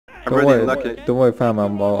Don't worry, fam.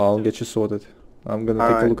 I'll get you sorted. I'm gonna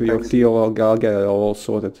take a look at your deal. I'll get it all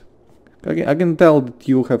sorted. I can tell that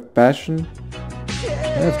you have passion.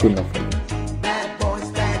 That's good enough for me. Bad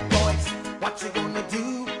boys, what you gonna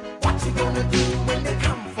do? What you gonna do when they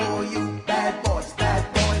come for you? Bad boys.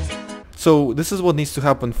 So this is what needs to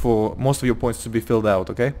happen for most of your points to be filled out,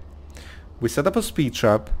 okay? We set up a speed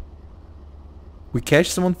trap. We catch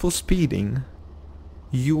someone for speeding.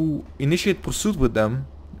 You initiate pursuit with them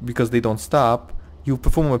because they don't stop. You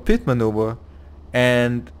perform a pit maneuver,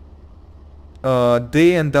 and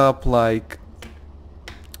they end up like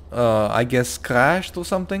I guess crashed or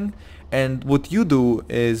something. And what you do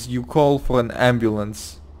is you call for an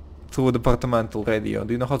ambulance through a departmental radio.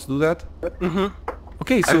 Do you know how to do that? Mm-hmm.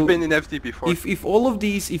 Okay, so I've been in FD before. if all of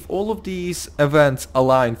these events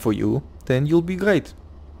align for you, then you'll be great.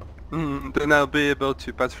 Then I'll be able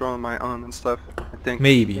to patrol on my own and stuff, I think.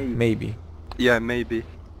 Maybe. Yeah, maybe.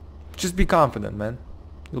 Just be confident, man.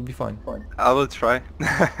 You'll be fine. I will try.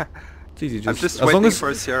 It's easy. I'm just as long waiting as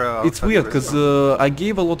for Sierra. it's weird, because I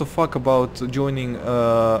gave a lot of fuck about joining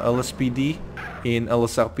LSPD in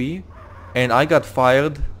LSRP, and I got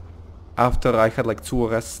fired after I had like 2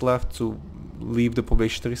 arrests left to leave the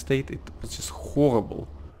probationary state. It was just horrible.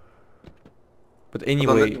 But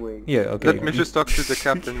anyway, yeah, okay. Let me just talk to the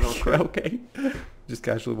captain real quick. Okay. Just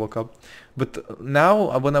casually woke up. But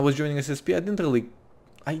now, when I was joining SSP,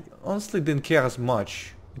 I honestly didn't care as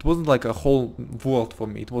much. It wasn't like a whole world for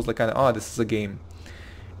me. It was like kind of, oh, this is a game.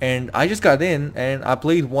 And I just got in, and I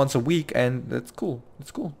played once a week, and that's cool.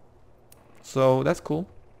 It's cool. So, that's cool.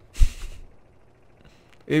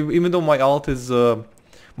 Even though my alt is...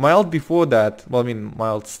 my alt before that, well, I mean, my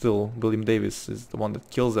alt still, William Davis is the one that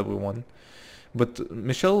kills everyone. But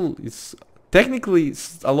Michelle is technically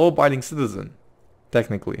a law-abiding citizen.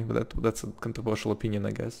 Technically, but that's a controversial opinion,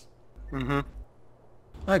 I guess.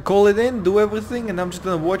 I call it in, do everything, and I'm just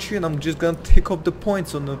gonna watch you, and I'm just gonna take up the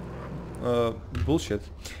points on the bullshit.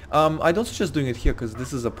 I don't suggest doing it here, because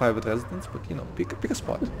this is a private residence, but you know, pick a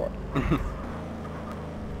spot.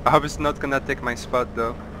 I hope it's not gonna take my spot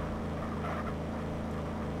though.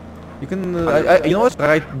 You can, you know what?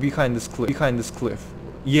 Right behind this cliff.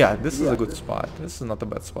 Yeah, this is a good spot. This is not a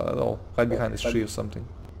bad spot at all. Right behind this tree or something.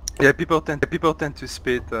 Yeah, people tend to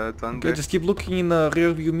speed, don't they? Okay, just keep looking in the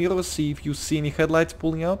rear view mirror, see if you see any headlights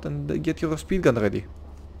pulling out, and get your speed gun ready.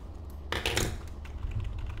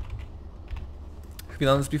 Have you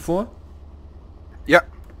done this before? Yeah.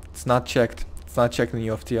 It's not checked. It's not checked in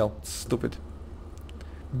your FTL. It's stupid.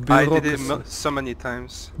 I did it so many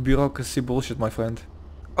times. Bureaucracy bullshit, my friend.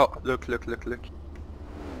 Oh, look. You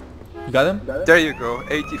got him? There you go,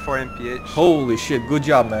 84 mph. Holy shit, good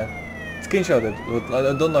job, man. Screenshot it.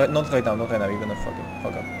 Not right now, you're gonna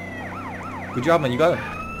fuck up. Good job, man, you got him.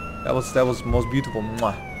 That was most beautiful.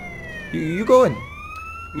 Mwah. You go in.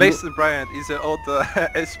 Mason Bryant is an old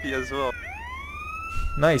SP as well.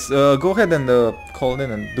 Nice. Go ahead and call it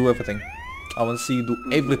in and do everything. I want to see you do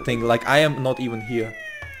everything like I am not even here.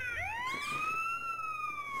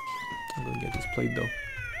 I'm gonna get this plate though.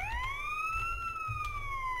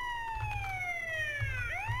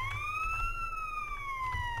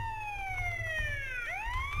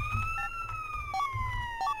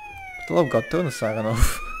 Still I've got turn the siren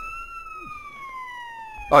off.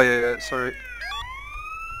 Oh yeah, sorry.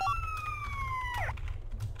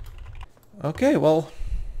 Okay, well,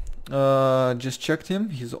 just checked him.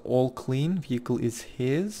 He's all clean. Vehicle is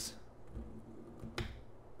his.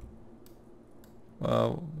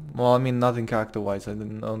 Well, I mean nothing character-wise. I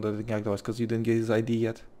didn't know nothing character-wise because you didn't get his ID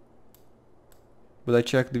yet. But I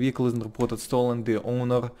checked. The vehicle isn't reported stolen. The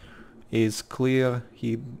owner is clear.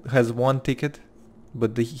 He has 1 ticket,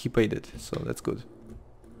 but he paid it, so that's good.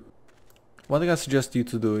 One thing I suggest you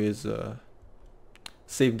to do is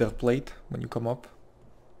save their plate when you come up.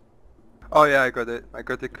 Oh yeah, I got it. I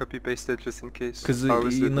got it copy pasted just in case. Because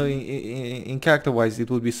you know, in character wise, it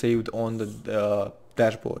will be saved on the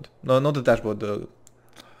dashboard. No, not the dashboard. The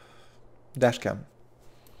dash cam.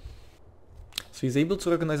 So he's able to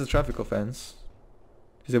recognize a traffic offense.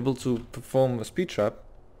 He's able to perform a speed trap.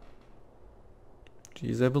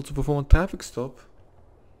 He's able to perform a traffic stop.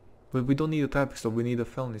 But we don't need a traffic stop. We need a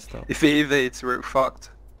felony stop. If he evades, we're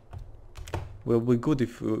fucked. Will be good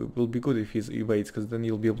if he evades, because then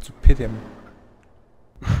you'll be able to pit him.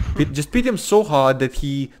 Just pit him so hard that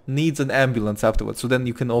he needs an ambulance afterwards. So then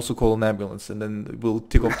you can also call an ambulance, and then we'll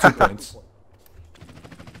tick off 2 points.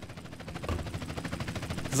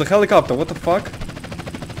 There's a helicopter. What the fuck?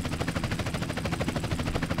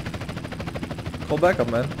 Call backup,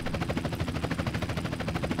 man.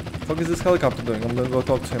 What the fuck is this helicopter doing? I'm gonna go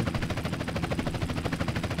talk to him.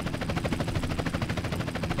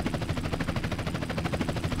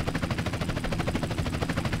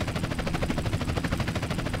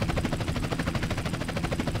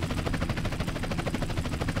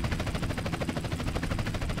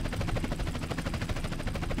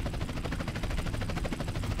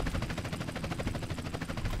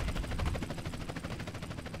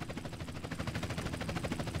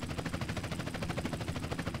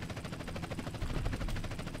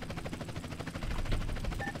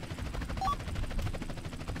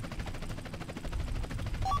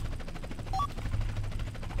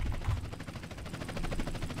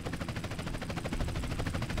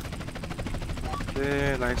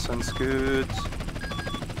 Okay, life sounds good.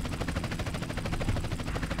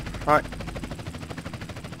 Alright.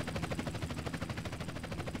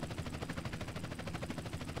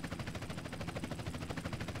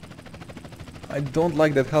 I don't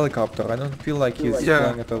like that helicopter. I don't feel like he's Yeah.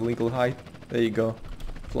 flying at a legal height. There you go.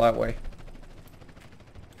 Fly away.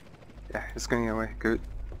 Yeah, it's going away. Good.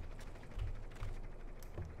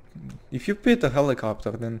 If you pit a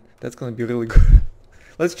helicopter, then that's gonna be really good.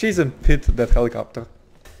 Let's chase and pit that helicopter.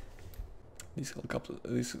 These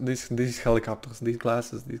helicopters, these helicopters, these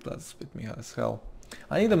glasses fit me as hell.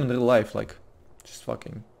 I need them in real life, like, just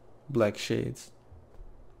fucking black shades.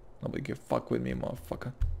 Nobody can fuck with me,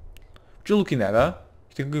 motherfucker. What you looking at, huh?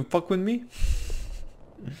 You think you can fuck with me?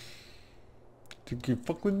 Think you can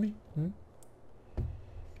fuck with me? Hmm?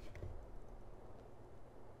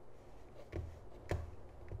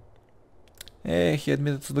 Hey, he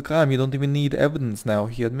admitted to the crime. You don't even need evidence now.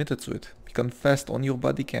 He admitted to it. He confessed on your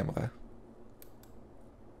body camera.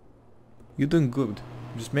 You're doing good.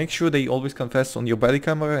 Just make sure they always confess on your body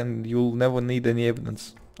camera and you'll never need any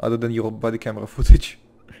evidence other than your body camera footage.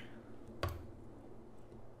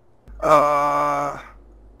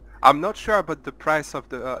 I'm not sure about the price of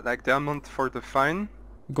the like the amount for the fine.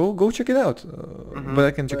 Go check it out. But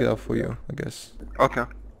I can check it out for you, I guess. Okay.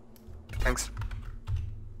 Thanks.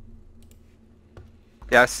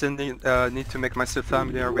 Yeah, I still need to make myself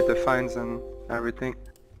familiar with the fines and everything.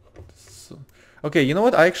 So, okay, you know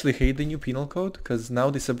what? I actually hate the new penal code because now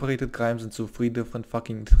they separated crimes into 3 different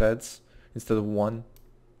fucking threads instead of 1.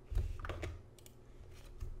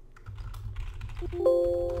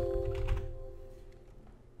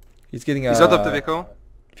 He's getting a... He's out of the vehicle.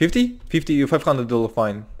 50? $500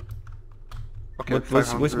 fine. Okay,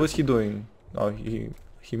 What's he doing? Oh, he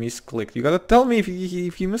misclicked. You gotta tell me if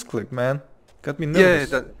he misclicked, man. Got me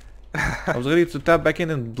nervous. Yeah, I was ready to tap back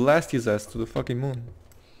in and blast his ass to the fucking moon.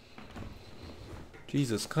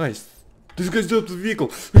 Jesus Christ. This guy's out of the vehicle.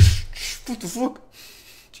 What the fuck?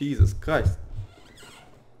 Jesus Christ.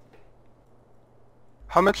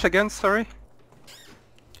 How much again, sorry?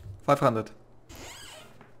 500.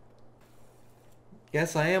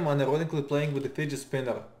 Yes, I am unironically playing with the fidget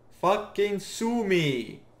spinner. Fucking sue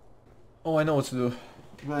me! Oh, I know what to do.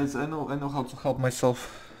 Guys, I know how to help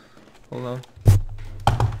myself. Hold on.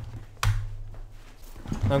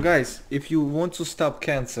 Now guys, if you want to stop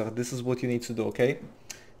cancer, this is what you need to do, okay?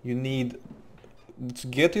 You need to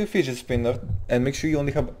get your fidget spinner and make sure you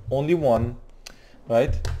only have one,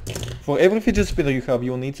 right? For every fidget spinner you have,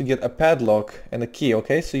 you'll need to get a padlock and a key,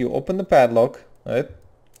 okay? So you open the padlock, right?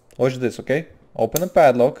 Watch this, okay? Open a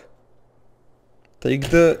padlock, take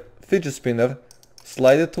the fidget spinner,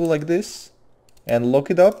 slide it through like this, and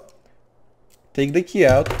lock it up, take the key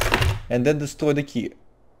out, and then destroy the key.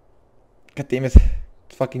 God damn it.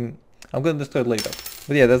 Fucking... I'm gonna destroy it later.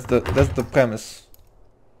 But yeah, that's the premise.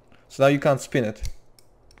 So now you can't spin it.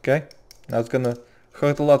 Okay? Now it's gonna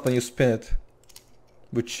hurt a lot when you spin it.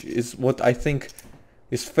 Which is what I think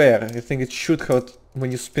is fair. I think it should hurt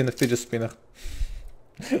when you spin a fidget spinner.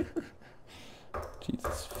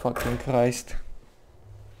 Jesus fucking Christ.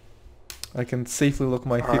 I can safely lock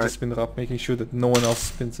my fidget spinner up, making sure that no one else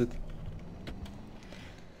spins it.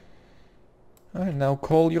 Alright, now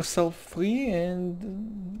call yourself free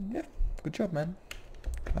and yeah, good job, man.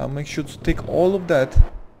 I'll make sure to take all of that,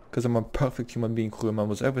 because I'm a perfect human being who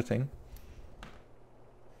remembers everything.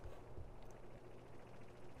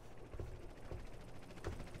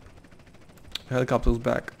 The helicopter's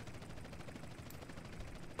back.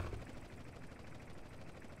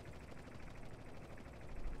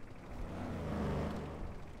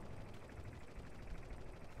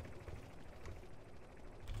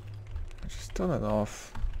 Just turn it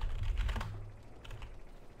off.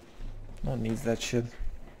 No one needs that shit.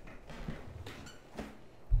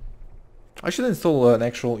 I should install an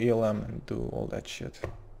actual ELM and do all that shit.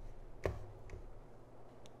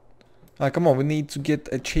 Come on, we need to get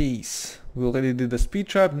a chase. We already did the speed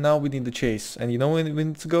trap, now we need the chase. And you know when we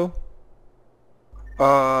need to go?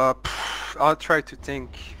 I'll try to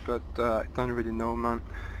think, but I don't really know, man.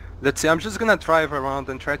 Let's see, I'm just gonna drive around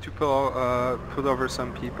and try to pull over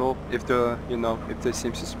some people if if they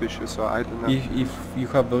seem suspicious, or I don't know. If you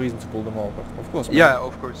have the reason to pull them over, of course. Man. Yeah,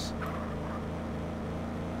 of course.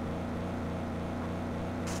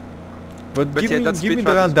 But give yeah, me speed the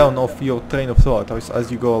trap is rundown good. of your train of thought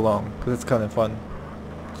as you go along, because it's kind of fun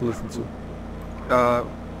to listen to.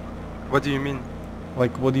 What do you mean?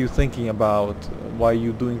 Like, what are you thinking about? Why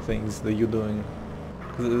you doing things that you're doing?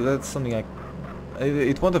 'Cause that's something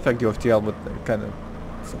it won't affect your FTL, but kind of.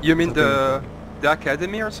 You mean the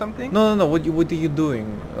academy or something? No, no, no. What are you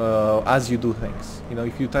doing as you do things? You know,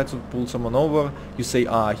 if you try to pull someone over, you say,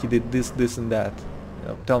 ah, he did this, this, and that. You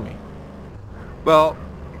know, tell me. Well,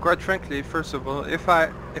 quite frankly, first of all, if I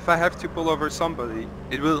have to pull over somebody,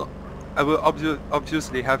 I will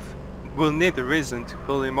obviously will need a reason to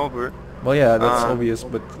pull him over. Well, yeah, that's obvious,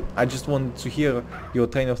 but I just wanted to hear your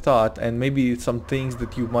train of thought and maybe some things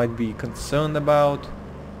that you might be concerned about.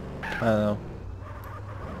 I don't know.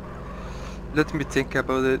 Let me think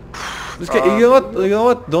about it. You know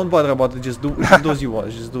what? Don't bother about it. Just do as you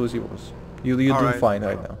want. Just do as you want. You're doing Alright. fine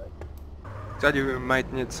right now. Thought you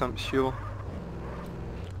might need some fuel.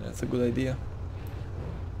 That's a good idea.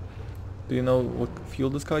 Do you know what fuel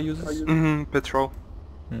this car uses? Mm-hmm, petrol.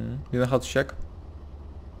 You know how to check?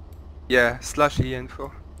 Yeah, /E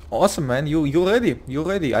info. Awesome, man. You're ready. You're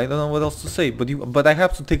ready. I don't know what else to say, but I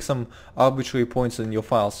have to take some arbitrary points in your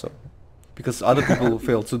file, so because other people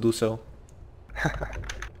failed to do so.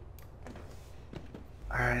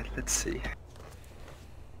 Alright, let's see.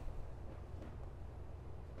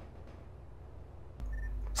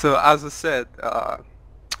 So as I said,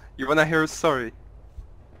 you wanna hear a story?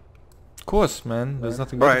 Of course, man. There's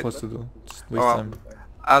nothing better Right. for us to do. Just waste time.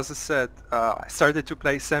 As I said, I started to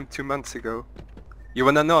play SAM 2 months ago. You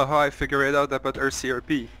wanna know how I figured out about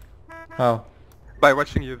RCRP? How? By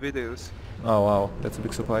watching your videos. Oh wow, that's a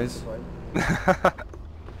big surprise.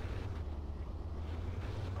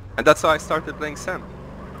 And that's how I started playing SAM.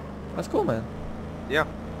 That's cool, man. Yeah.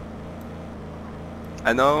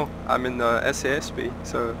 I know, I'm in SASP,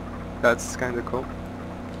 so that's kinda cool.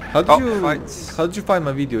 How did Oh, fights. How did you find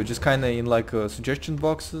my video? Just kinda in like suggestion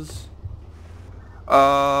boxes,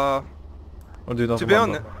 Uh, or do you not to be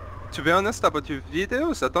remember? to be honest about your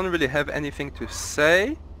videos, I don't really have anything to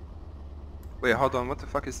say. Wait, hold on, what the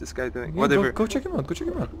fuck is this guy doing? Yeah, Whatever. go check him out. Go check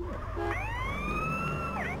him out.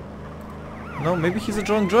 No, maybe he's a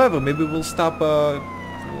drunk driver. Maybe we'll stop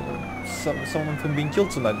someone from being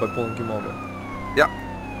killed tonight by pulling him over. Yeah.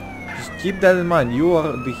 Just keep that in mind. You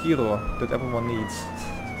are the hero that everyone needs.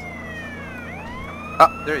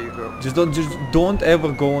 Ah, there you go. Just don't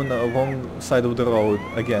ever go on the wrong side of the road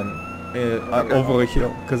again, Okay. over a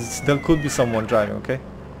hill, because there could be someone driving. Okay.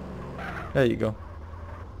 There you go.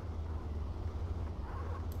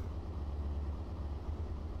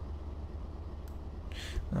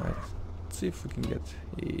 Alright. Let's see if we can get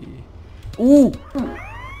a... Ooh!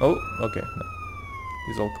 Oh, okay. No.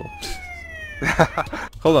 He's all cool.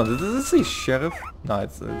 Hold on, does it say sheriff? No,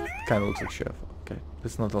 it kind of looks like sheriff. Okay,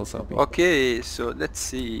 it's not LSRP. Okay, so let's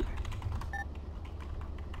see.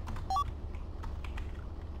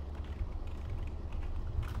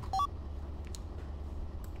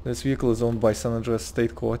 This vehicle is owned by San Andreas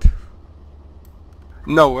State Court.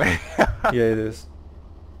 No way. Yeah, it is.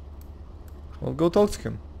 Well, go talk to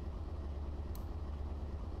him.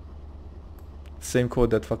 Same court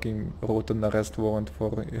that fucking wrote an arrest warrant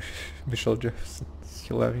for Michelle Jefferson. It's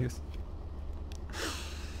hilarious.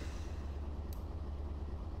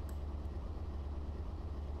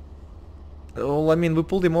 Well, I mean, we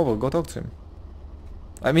pulled him over. Go talk to him.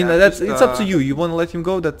 I mean, Yeah, it's up to you. You want to let him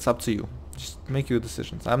go? That's up to you. Just make your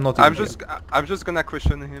decisions. I'm not. I'm even just here. I'm just gonna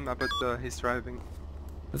question him about his driving.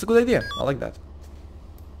 That's a good idea. I like that.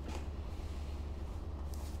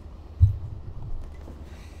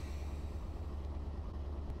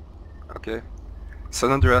 Okay.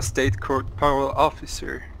 San Andreas State Court Parole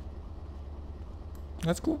Officer.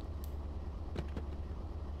 That's cool.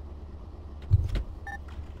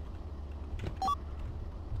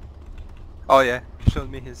 Oh yeah, he showed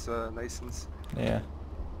me his license. Yeah.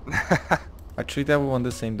 I treat everyone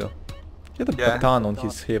the same though. He had a Yeah. baton on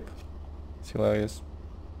his hip. It's hilarious.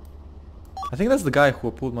 I think that's the guy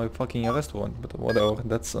who pulled my fucking arrest warrant, but whatever,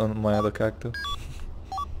 that's on my other character.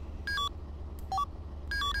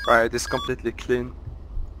 Right, it's completely clean.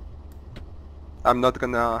 I'm just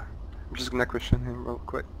gonna question him real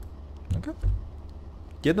quick. Okay.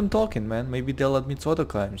 Get them talking, man. Maybe they'll admit to other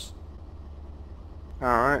crimes.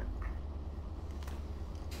 Alright.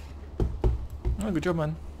 Oh, good job,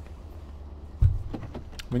 man.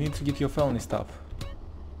 We need to get your felony stuff.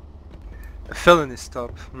 A felony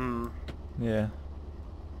stop. Yeah.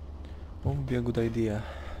 What would be a good idea?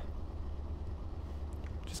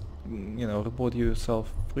 Just, you know, report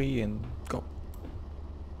yourself free and go.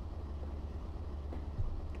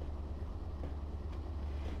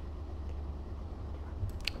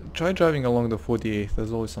 Try driving along the 48th.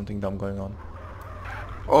 There's always something dumb going on.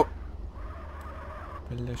 Oh,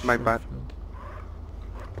 my bad.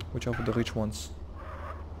 Watch out for the rich ones.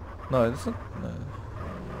 No, it's not. No.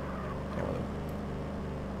 Yeah, whatever.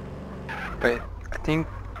 wait. I think.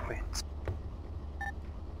 Wait.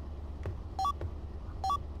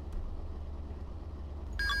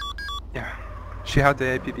 She had the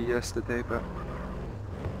APB yesterday, but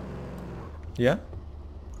Yeah?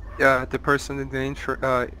 yeah, the person in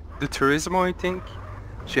the Turismo, I think,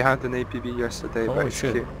 she had an APB yesterday. Oh but it's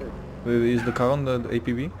shit. clear. Is the car on the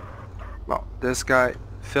APB? Well, this guy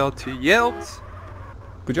failed to yield.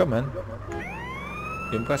 Good job, man.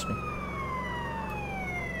 You impressed me.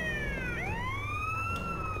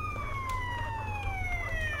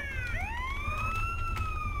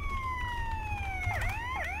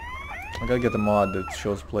 I gotta get a mod that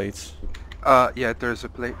shows plates. Yeah, there's a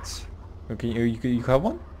plate. Okay, you have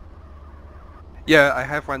one? Yeah, I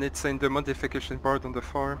have one. It's in the modification board on the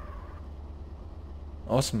forum.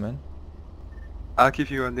 Awesome, man. I'll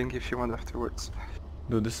give you a link if you want afterwards.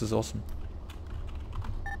 Dude, this is awesome.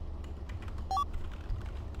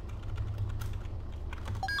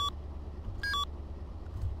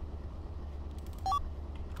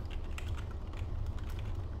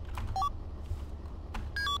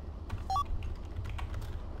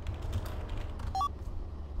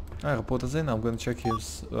 Report is in. I'm gonna check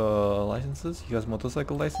his licenses. He has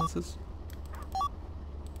motorcycle licenses.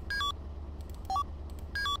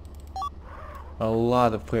 A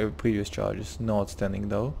lot of previous charges, no outstanding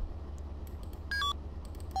though.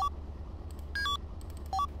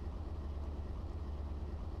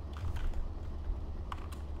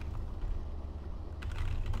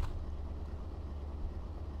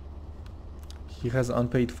 He has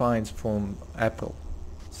unpaid fines from April,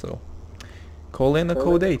 so call in a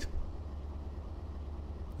code 8.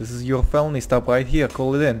 This is your felony stop right here,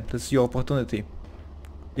 call it in. This is your opportunity.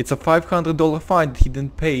 It's a $500 fine that he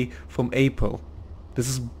didn't pay from April. This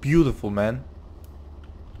is beautiful, man.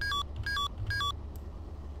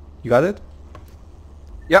 You got it?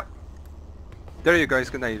 Yep. There you go, he's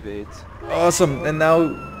gonna evade. Awesome, and now,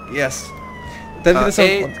 yes.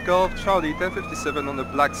 8 Golf Charlie, 1057 on the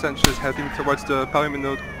Black Sanchez heading towards the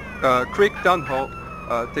Palomino Creek downhole.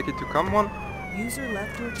 Take it to come one. User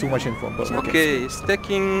left your Too much info, but Okay, he's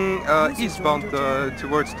taking eastbound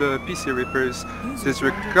towards the PC Reapers.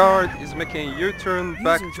 Disregard is making a U-turn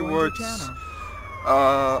back towards...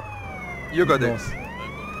 you got it.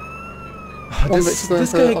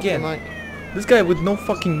 This guy again. This guy with no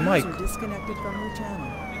fucking mic. Disconnected from your channel.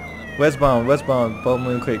 Westbound,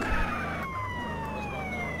 Palomino Creek.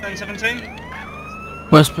 1017.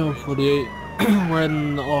 Westbound 48. We're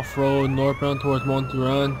heading off-road northbound towards Monty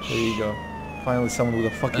Ranch. There you go. Finally someone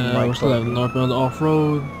with a fucking mic. We're still heading northbound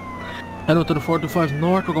off-road. Heading up to the 425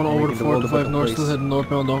 north. We're going over the 425 north. Still heading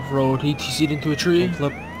northbound off-road. He TC'd into a tree.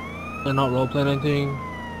 Flip. They're not roleplaying anything.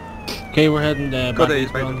 Okay, we're heading back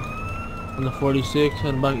eastbound on the 46.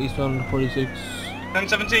 Heading back eastbound on the 46.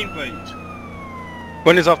 1017, please.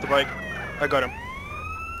 When is off the bike? I got him.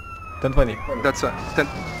 1020. That's a 10...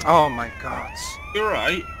 Oh my god. You're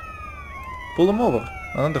right. Pull him over.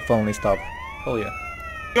 Another felony stop. Oh yeah.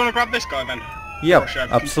 You wanna grab this guy then? Yep, Or should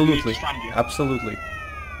I absolutely. continue to strand you? Absolutely.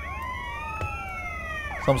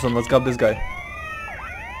 Thompson, let's grab this guy.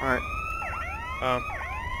 Alright.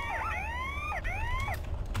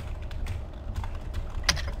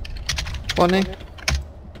 20.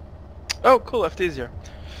 Oh, cool, FT's here.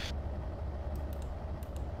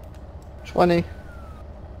 20.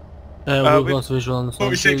 We've lost visual on the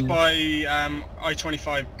 46 Sanchez. by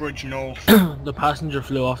I-25 Bridge North. The passenger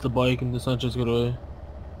flew off the bike and the Sanchez got away.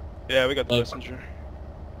 Yeah, we got the passenger.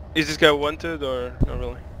 Is this guy wanted or not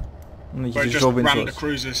really? He But just just drove into rammed the us.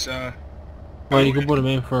 cruisers. Well, you can put him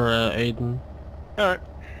in for Aiden. Alright.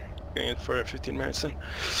 Going in for 15 minutes then.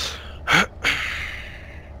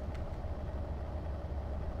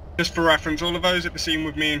 Just for reference, all of those at the scene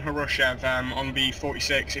with me and Harushev on the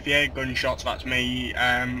 46, if you hear gunshots, that's me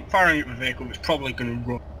firing at the vehicle that's probably going to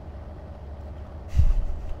run.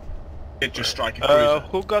 It just strike a cruiser.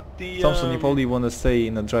 Who got the... Thompson, you probably want to stay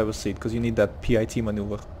in the driver's seat because you need that PIT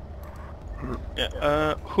maneuver.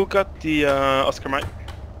 Yeah, who got the Oscar Mike?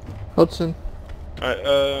 Hudson. Alright,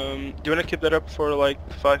 do you wanna keep that up for like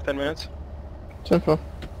 5-10 minutes? Simple.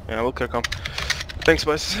 Yeah, we'll kick on. Thanks,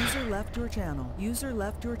 boys. User left your channel. User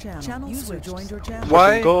left your channel. Channel user joined your channel.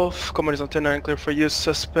 Why? Golf, command is on 10-9, clear for use,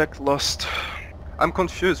 suspect lost. I'm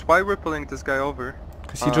confused. Why we're pulling this guy over?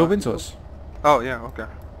 Because he drove into us. Oh yeah, okay.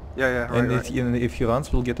 Yeah, right, And right. if he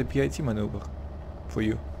runs, we'll get a PIT maneuver for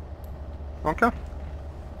you. Okay.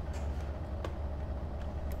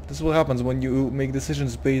 This is what happens when you make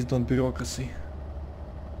decisions based on bureaucracy.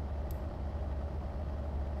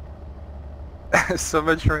 So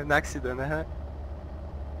much for an accident, huh?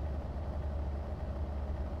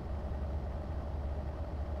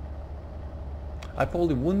 I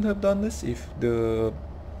probably wouldn't have done this if the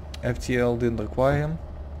FTL didn't require him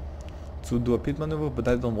to do a pit maneuver, but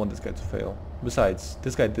I don't want this guy to fail. Besides,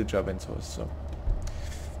 this guy did drive into us, so...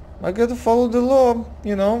 I gotta follow the law,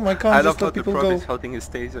 you know, I can't I just love how let the people frog go. is holding his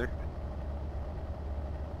taser.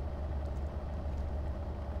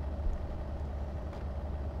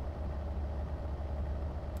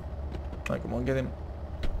 Alright, come on, get him.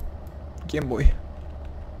 Game boy.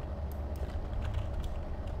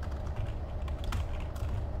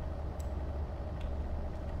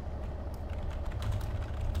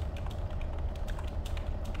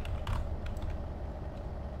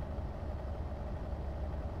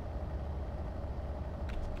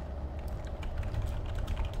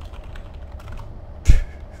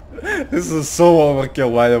 This is so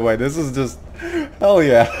overkill, by the way. This is just... Hell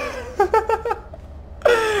yeah.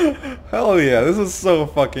 Hell yeah, this is so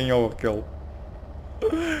fucking overkill.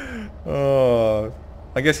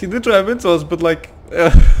 I guess he did drive into us, but like...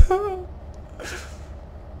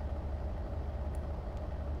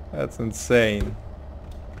 That's insane.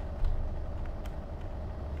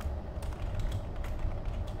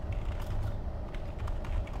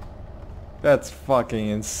 That's fucking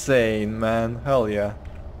insane, man. Hell yeah.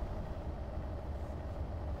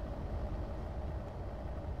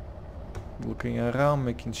 Looking around,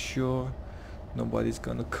 making sure nobody's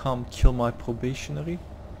gonna come kill my probationary.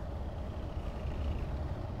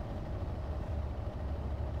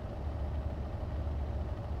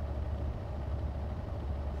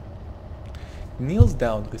 Kneels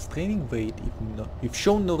down, restraining weight if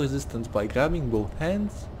shown no resistance by grabbing both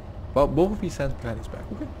hands, both of his hands behind his back.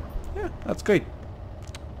 Okay, yeah, that's great.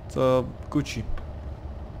 It's Gucci.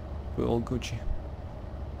 We're all Gucci.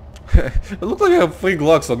 It looks like I have 3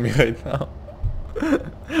 Glocks on me right now.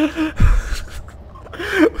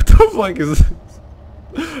 What the fuck is this?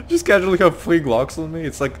 Just casually have 3 Glocks on me.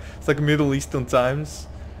 It's like Middle Eastern times,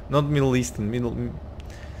 not Middle Eastern.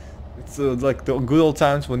 It's like the good old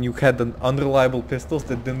times when you had an unreliable pistols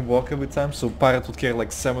that didn't work every time. So pirates would carry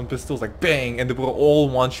like 7 pistols, like bang, and they were all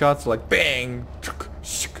one shot. So like bang,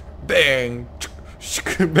 bang,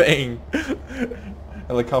 bang, and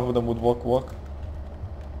like half of them would walk.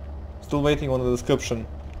 Still waiting on the description.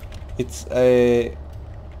 It's a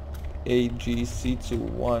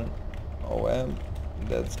AGC21OM.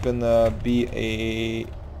 That's gonna be a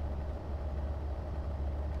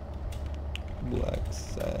black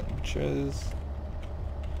Sanchez.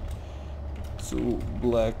 2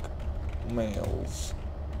 black males.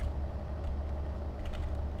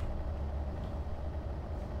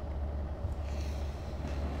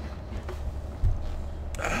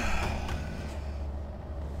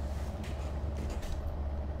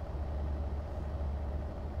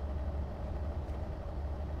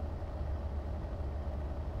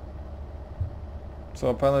 So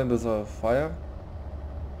apparently there's a fire.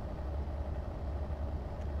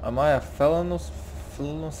 Am I a felon or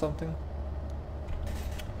something?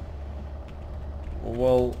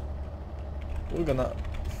 Well, we're gonna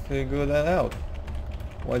figure that out.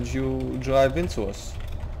 Why'd you drive into us?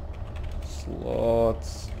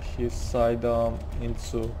 Slots his sidearm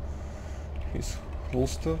into his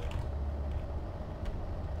holster.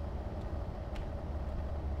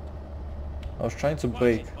 I was trying to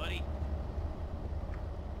brake.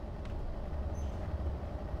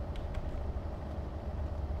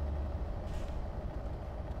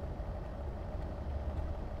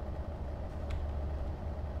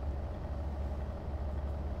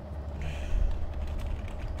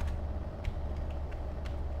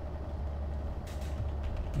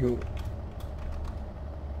 You...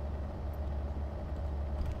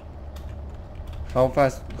 How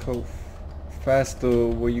fast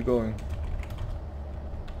were you going?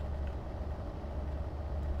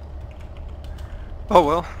 Oh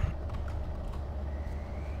well.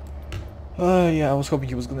 Yeah, I was hoping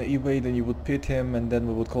he was gonna evade and you would pit him and then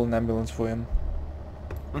we would call an ambulance for him.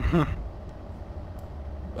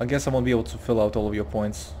 I guess I won't be able to fill out all of your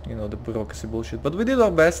points, you know, the bureaucracy bullshit. But we did our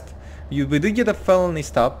best. We did get a felony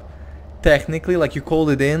stop. Technically, like you called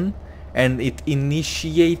it in and it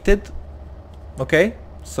initiated. Okay?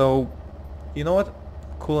 So, you know what?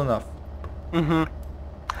 Cool enough.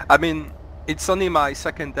 I mean, it's only my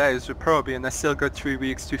 2nd day as a probe and I still got 3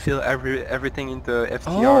 weeks to fill everything in the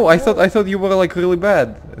FTR. Oh, I thought you were like really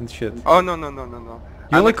bad and shit. Oh no.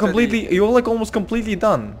 You're like you're like almost completely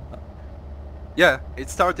done. Yeah, it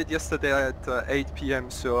started yesterday at 8 PM,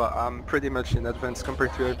 so I'm pretty much in advance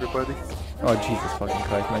compared to everybody. Oh Jesus fucking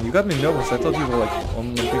Christ, man! You got me nervous. I thought you were like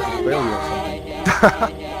on the brink of failure or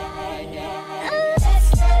something.